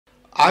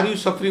Are you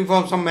suffering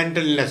from some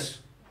mental illness?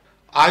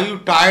 Are you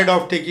tired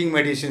of taking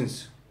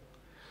medicines?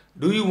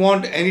 Do you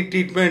want any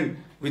treatment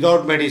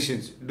without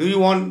medicines? Do you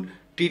want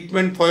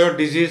treatment for your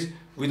disease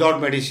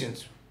without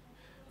medicines?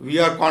 We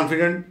are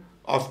confident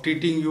of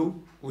treating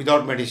you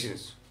without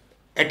medicines.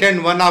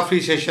 Attend 1 hour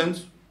free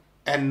sessions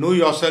and know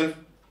yourself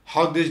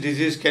how this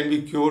disease can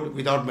be cured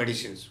without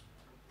medicines.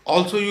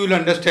 Also, you will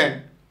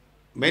understand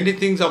many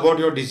things about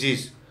your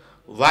disease,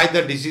 why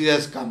the disease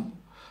has come,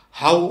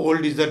 how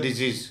old is the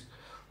disease,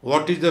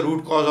 what is the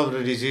root cause of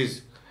the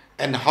disease,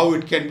 and how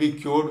it can be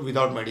cured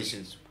without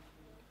medicines.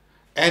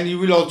 And you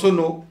will also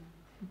know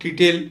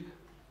detail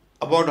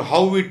about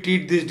how we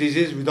treat this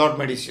disease without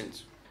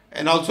medicines.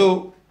 And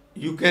also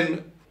you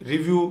can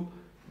review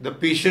the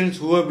patients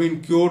who have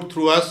been cured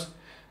through us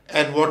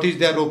and what is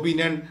their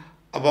opinion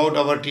about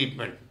our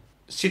treatment.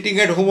 Sitting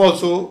at home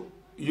also,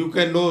 you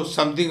can know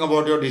something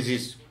about your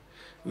disease.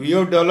 We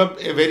have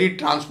developed a very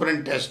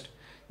transparent test.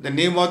 The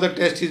name of the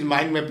test is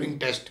mind mapping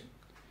test.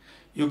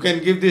 You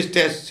can give this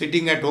test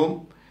sitting at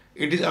home.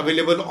 It is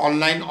available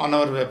online on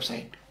our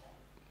website.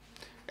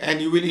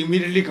 And you will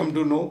immediately come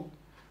to know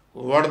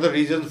what are the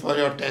reasons for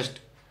your test.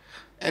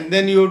 And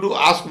then you have to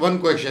ask one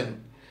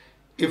question.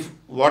 If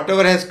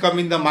whatever has come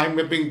in the mind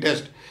mapping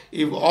test,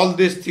 if all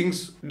these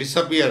things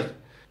disappear,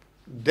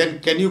 then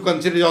can you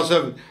consider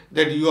yourself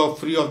that you are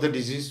free of the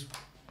disease?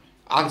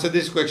 Answer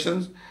these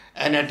questions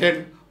and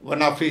attend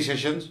 1 hour free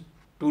sessions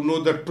to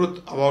know the truth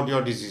about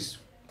your disease.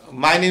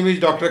 My name is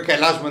Dr.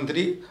 Kailash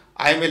Mantry.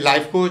 I am a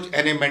life coach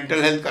and a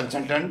mental health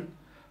consultant.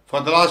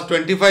 For the last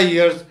 25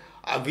 years,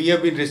 we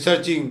have been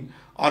researching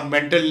on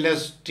mental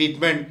illness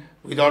treatment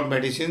without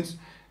medicines,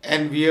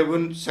 and we have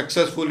been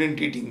successful in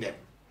treating them.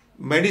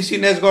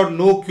 Medicine has got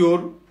no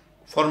cure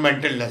for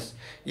mental illness.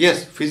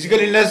 Yes, physical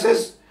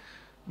illnesses,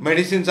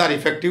 medicines are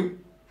effective.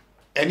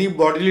 Any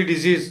bodily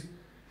disease,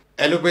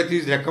 allopathy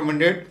is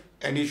recommended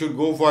and you should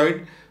go for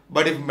it.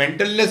 But if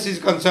mental illness is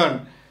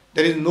concerned,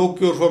 there is no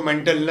cure for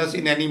mental illness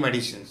in any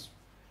medicines.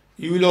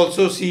 You will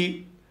also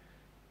see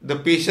the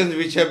patients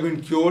which have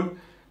been cured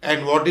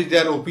and what is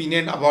their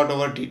opinion about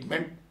our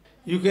treatment.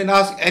 You can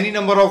ask any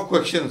number of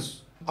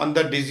questions on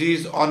the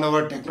disease, on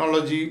our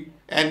technology,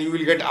 and you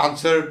will get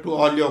answer to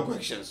all your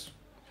questions.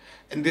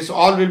 And this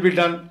all will be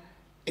done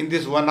in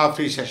this 1 hour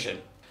free session.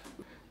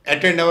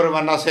 Attend our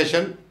 1 hour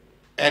session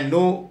and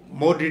know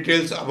more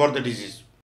details about the disease.